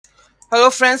Hello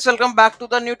friends, welcome back to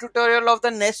the new tutorial of the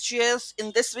NestJS.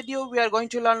 In this video, we are going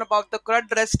to learn about the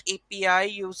CRUD REST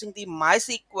API using the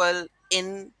MySQL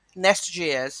in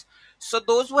NestJS. So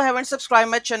those who haven't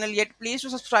subscribed my channel yet, please do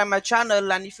subscribe my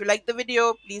channel. And if you like the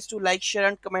video, please do like, share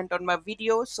and comment on my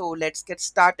video. So let's get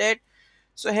started.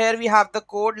 So here we have the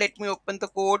code. Let me open the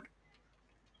code.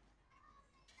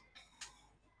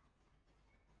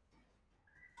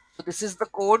 So this is the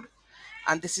code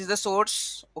and this is the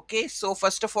source. Okay, so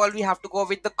first of all we have to go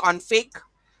with the config.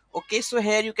 Okay, so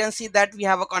here you can see that we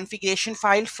have a configuration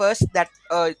file first that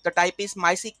the type is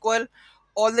MySQL.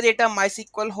 All the data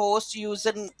MySQL host,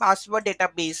 user and password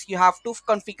database you have to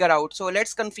configure out. So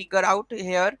let's configure out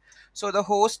here. So the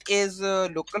host is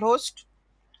localhost.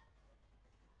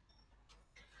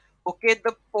 Okay,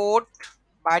 the port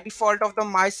by default of the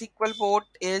MySQL port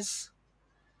is,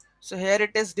 so here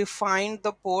it is defined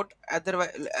the port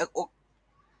otherwise.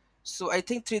 So I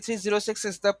think 3306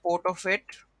 is the port of it.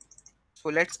 So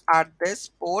let's add this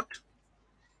port.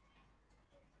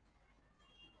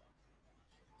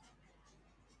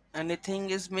 Anything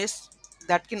is missed,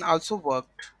 that can also work,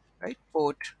 right?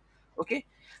 Port. Okay.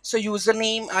 So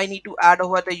username, I need to add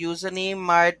over the username.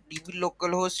 My DB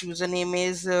localhost username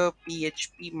is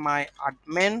php my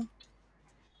admin,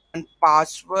 and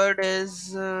password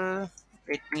is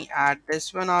let me add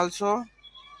this one also.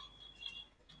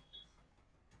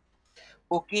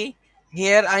 Okay,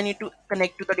 here I need to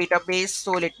connect to the database,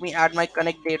 so let me add my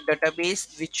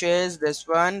database, which is this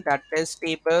one, that is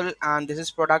table, and this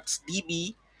is products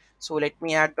db. So let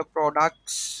me add the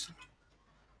products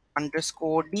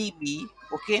underscore db.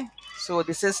 Okay, so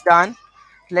this is done.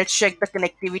 Let's check the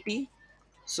connectivity.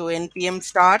 So npm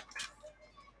start.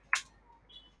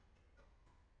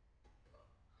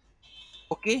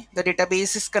 Okay, the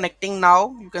database is connecting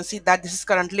now. You can see that this is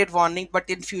currently at warning, but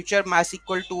in future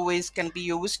MySQL 2 ways can be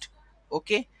used.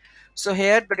 Okay, so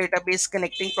here the database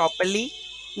connecting properly.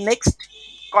 Next,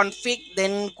 config,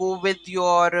 then go with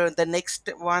your the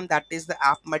next one, that is the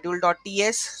app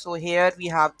module.ts. So here we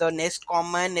have the nest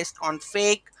common, nest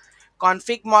config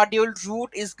module, root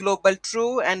is global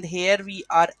true, and here we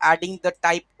are adding the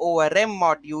type orm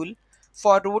module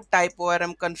for root type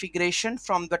orm configuration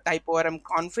from the type orm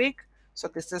config. So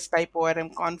this is type orm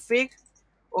config.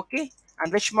 Okay,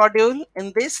 and which module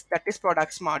in this, that is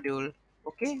products module.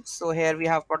 Okay, so here we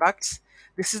have products.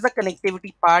 This is the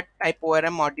connectivity part, type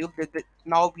orm module.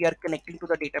 Now we are connecting to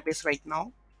the database right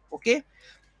now. Okay,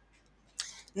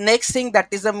 next thing, that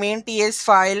is the main ts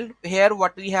file. Here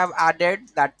what we have added,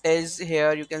 that is,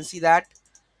 here you can see that.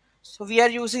 So we are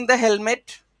using the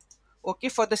helmet. Okay,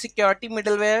 for the security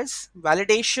middlewares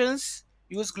validations,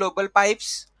 use global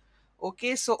pipes.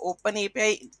 Okay, so open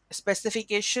api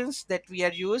specifications that we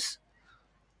are use.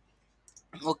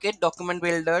 Okay, document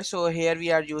builder. So here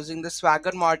we are using the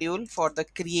swagger module for the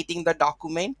creating the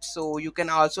document. So you can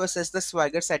also assess the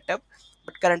swagger setup,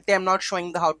 but currently I'm not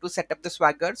showing the how to set up the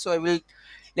swagger, so I will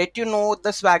let you know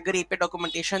the swagger api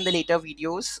documentation in the later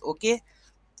videos. Okay,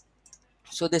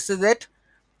 so this is it.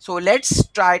 So let's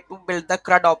try to build the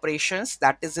CRUD operations,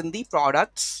 that is in the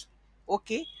products.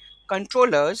 Okay,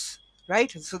 controllers,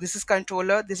 right? So this is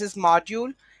controller, this is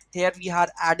module. Here we are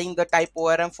adding the type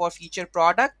orm for feature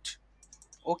product.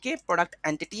 Okay, product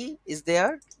entity is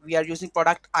there. We are using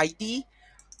product id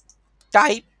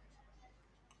type.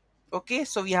 Okay,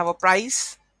 so we have a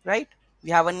price, right? We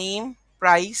have a name,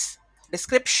 price,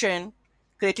 description,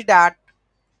 created at,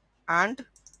 and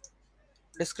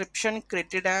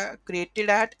created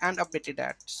at and updated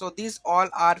at. So these all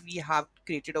are we have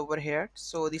created over here.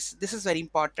 So this is very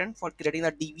important for creating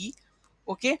the db.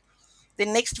 Okay,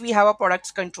 then next we have a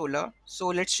products controller. So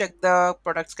let's check the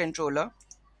products controller.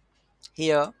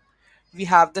 Here we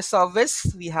have the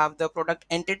service, we have the product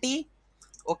entity.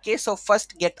 Okay, so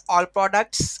first get all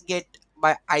products, get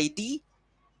by id,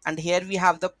 and here we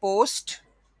have the post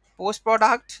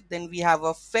product. Then we have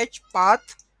a fetch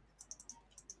path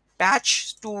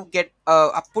patch to get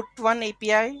a put one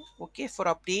api. Okay, for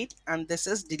update, and this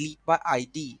is delete by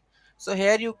id. So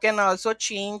here you can also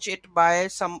change it by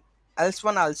some else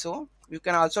one also. You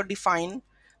can also define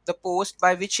the post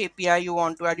by which api you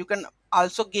want to add. You can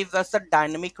also give us a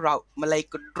dynamic route, like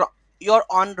your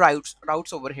on routes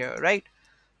over here, right?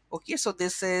 Okay, so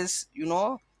this is,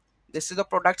 this is the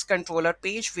products controller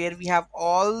page where we have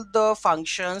all the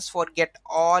functions for get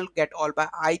all by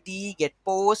id, get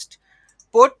post,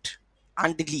 put,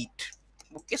 and delete.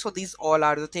 Okay, so these all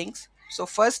are the things. So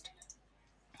first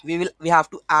we have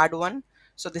to add one.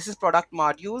 So this is product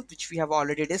module, which we have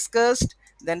already discussed.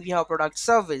 Then we have product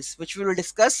service, which we will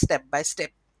discuss step by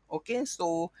step. Okay,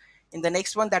 so in the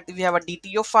next one, that we have a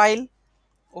dto file.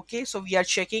 Okay, so we are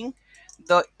checking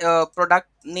the product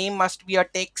name must be a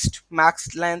text,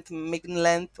 max length, min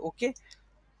length, okay,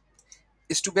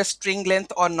 is to be a string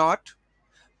length or not.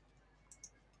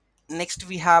 Next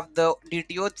we have the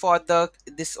DTO for the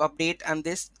this update and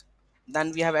this.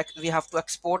 Then we have to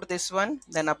export this one,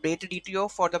 then update DTO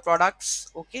for the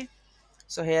products. Okay,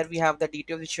 so here we have the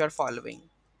DTO which you are following.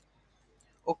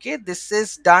 Okay, this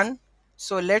is done.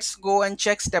 So let's go and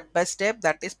check step by step,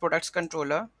 that is products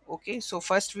controller. Okay, so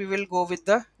first we will go with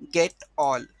the get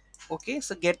all. Okay,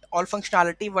 so get all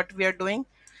functionality, what we are doing,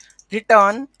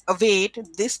 return await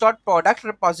this dot product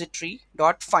repository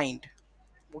dot find.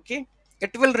 Okay,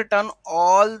 it will return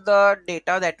all the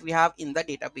data that we have in the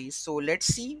database. So let's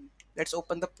see, let's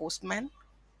open the Postman.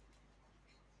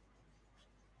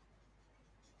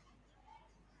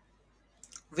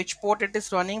 Which port it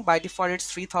is running? By default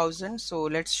it's 3000. So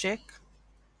let's check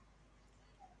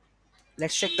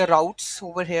the routes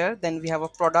over here. Then we have a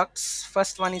products,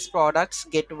 first one is products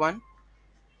get one,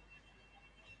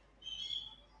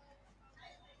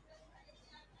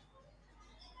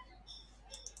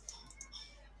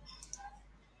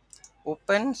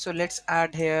 open. So let's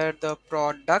add here the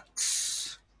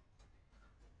products.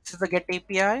 This is the get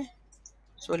API.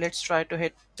 So let's try to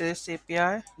hit this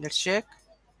API. Let's check.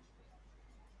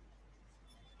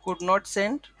 Could not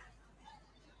send.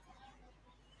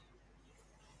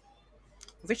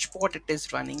 Which port it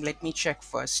is running? Let me check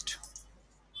first.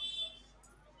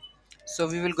 So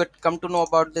we will come to know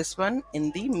about this one in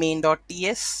the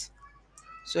main.ts.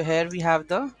 So here we have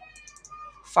the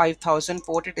 5000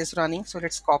 port it is running. So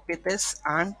let's copy this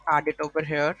and add it over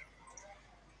here.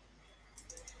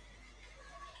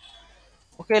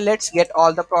 Okay, let's get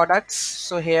all the products.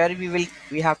 So here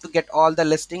we have to get all the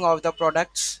listing of the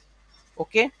products.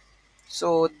 Okay,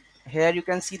 so here you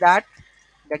can see that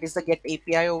is the get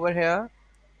API over here.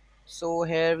 So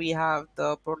here we have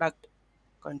the product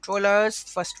controllers.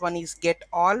 First one is get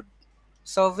all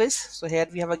service. So here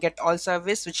we have a get all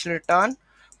service which will return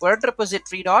product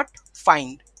repository dot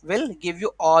find, will give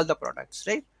you all the products,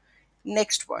 right?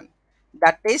 Next one,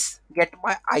 that is get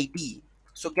by ID.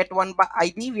 So get one by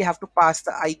ID, we have to pass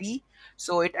the ID.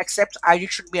 So it accepts ID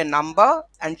should be a number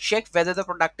and check whether the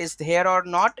product is there or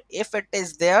not. If it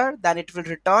is there, then it will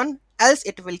return, else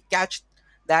it will catch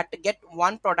that get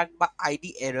one product by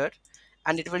ID error,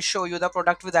 and it will show you the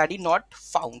product with ID not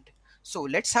found. So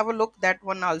let's have a look that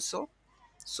one also.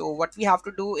 So what we have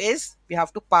to do is we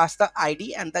have to pass the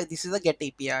ID, and this is the get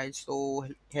API. So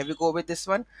here we go with this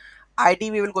one.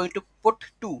 ID we will going to put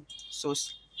 2. So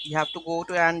you have to go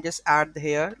to and just add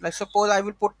here. Like suppose I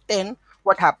will put 10.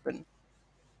 What happened?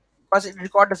 Because it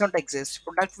record does not exist.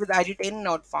 Product with ID 10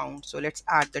 not found. So let's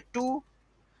add the 2.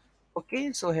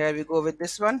 Okay, so here we go with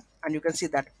this one, and you can see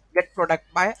that get product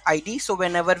by ID. So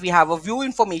whenever we have a view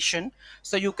information,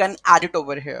 so you can add it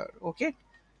over here. Okay,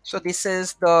 so this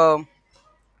is the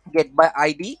get by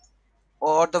ID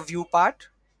or the view part.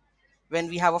 When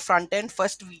we have a front end,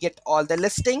 first we get all the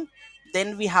listing,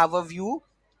 then we have a view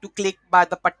to click by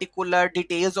the particular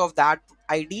details of that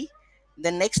ID.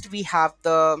 Then next we have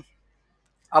the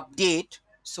update.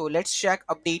 So let's check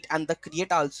update and the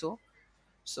create also.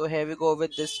 So here we go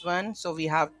with this one. So we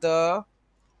have the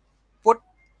put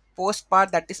post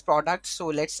part, that is product. So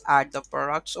let's add the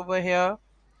products over here.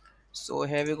 So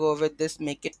here we go with this,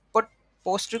 make it put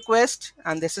post request,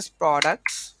 and this is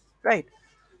products, right?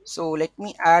 So let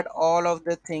me add all of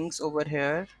the things over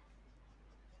here.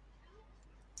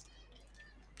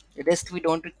 The rest we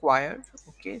don't require.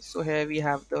 Okay, so here we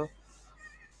have the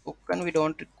token, we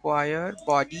don't require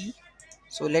body.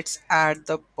 So let's add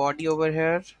the body over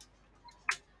here.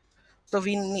 So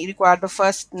we require the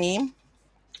first name,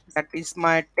 that is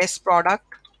my test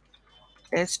product,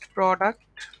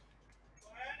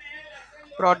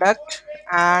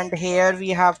 and here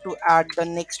we have to add the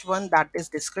next one, that is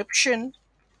description,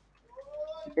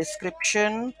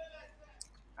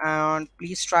 and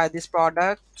please try this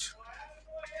product.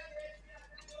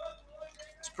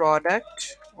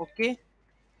 Okay,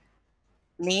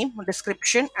 name,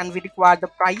 description, and we require the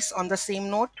price on the same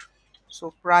note.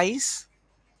 So price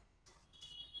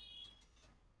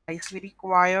we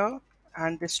require,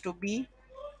 and this to be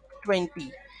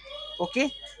 20. Okay,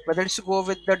 whether it's to go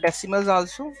with the decimals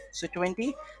also. So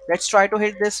 20, let's try to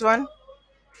hit this one.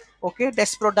 Okay,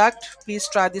 this product, please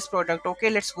try this product. Okay,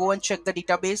 let's go and check the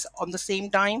database on the same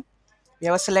time. We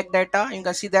have a select data, you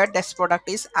can see that this product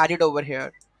is added over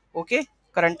here. Okay,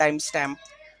 current timestamp.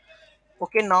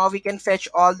 Okay, now we can fetch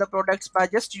all the products by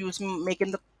just using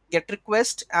making the get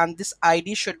request, and this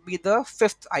ID should be the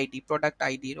fifth ID, product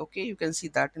ID. Okay, you can see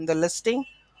that in the listing.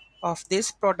 of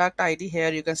this product ID.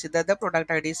 Here you can see that the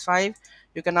product ID is 5.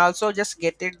 You can also just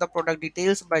get it the product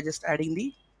details by just adding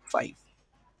the 5.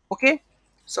 Okay,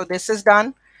 so this is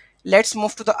done. Let's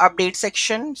move to the update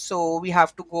section. So we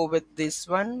have to go with this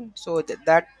one. So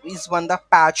that is one, the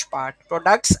patch part,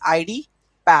 products ID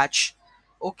patch.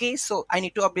 Okay, so I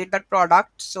need to update that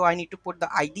product, so I need to put the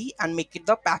ID and make it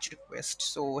the patch request.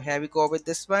 So here we go with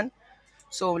this one.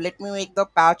 So let me make the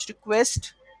patch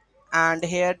request, and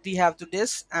here we have to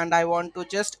this, and I want to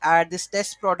just add this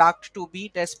test product to be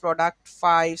test product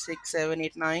 5 6 7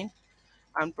 8 9,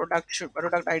 and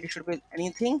product ID should be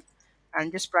anything,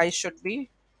 and this price should be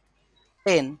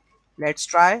 10. Let's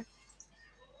try.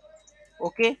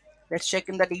 Okay, let's check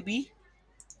in the DB.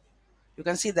 You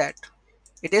can see that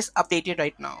it is updated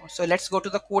right now. So let's go to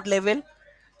the code level.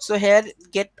 So here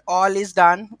get all is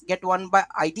done, get one by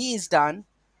ID is done.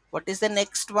 What is the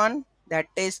next one? That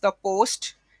is the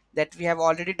post that we have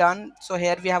already done. So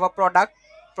here we have a product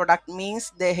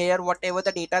means the here whatever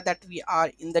the data that we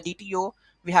are in the DTO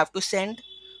we have to send.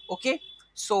 Okay,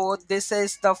 so this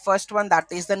is the first one, that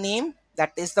is the name,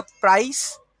 that is the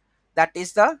price, that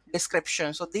is the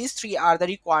description. So these three are the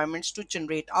requirements to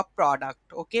generate a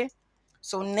product. Okay,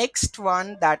 so next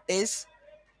one, that is,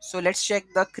 so let's check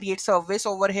the create service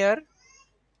over here.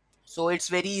 So it's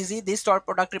very easy, this dot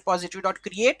product repository dot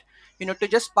create, you need to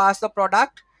just pass the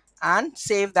product and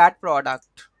save that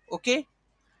product. Okay,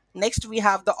 next we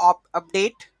have the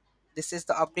update. This is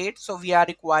the update, so we are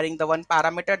requiring the one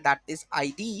parameter, that is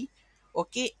ID.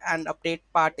 Okay, and update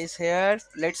part is here.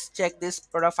 Let's check this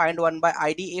product find one by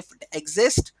ID. If it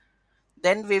exists,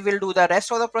 then we will do the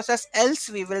rest of the process, else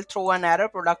we will throw an error,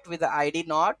 product with the ID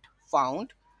not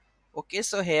found. Okay,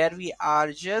 so here we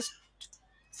are just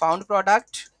found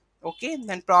product. Okay,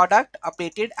 then product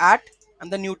updated at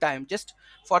and the new time. Just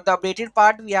for the updated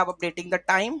part we are updating the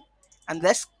time, and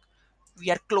this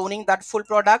we are cloning that full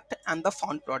product and the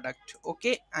found product.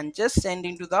 Okay, and just send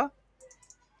into the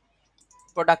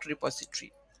product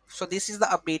repository. So this is the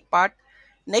update part.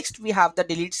 Next we have the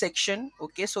delete section.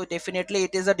 Okay, so definitely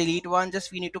it is a delete one,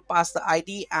 just we need to pass the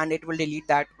ID and it will delete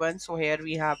that one. So here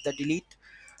we have the delete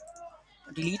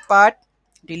part,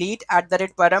 delete at the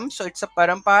red param, so it's a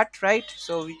param part, right?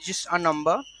 So we just a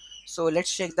number. So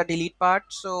let's check the delete part.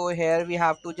 So here we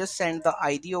have to just send the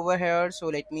ID over here. So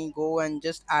let me go and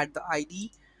just add the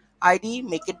ID,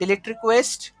 make it delete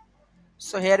request.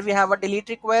 So here we have a delete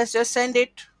request, just send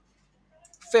it.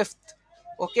 Fifth,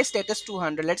 okay, status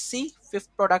 200. Let's see fifth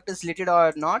product is deleted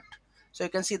or not. So you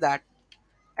can see that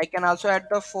I can also add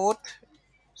the fourth.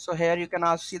 So here you can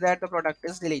also see that the product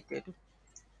is deleted.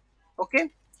 Okay,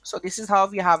 so this is how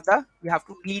we have to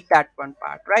delete that one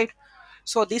part, right?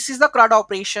 So this is the CRUD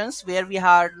operations where we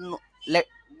have let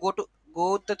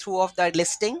go the through of the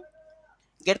listing,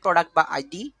 get product by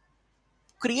ID,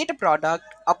 create a product,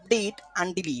 update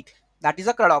and delete. That is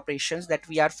the CRUD operations that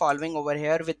we are following over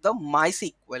here with the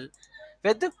MySQL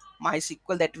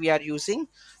that we are using.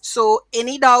 So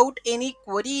any doubt, any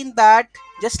query in that,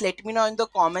 just let me know in the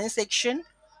comment section.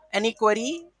 Any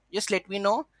query, just let me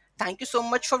know. Thank you so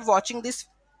much for watching this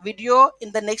video.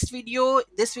 In the next video,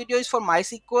 this video is for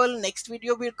MySQL. Next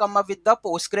video will come up with the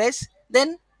Postgres,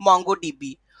 then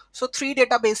MongoDB. So three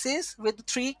databases with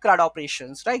three CRUD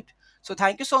operations, right? So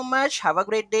thank you so much. Have a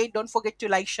great day. Don't forget to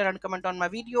like, share and comment on my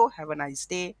video. Have a nice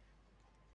day.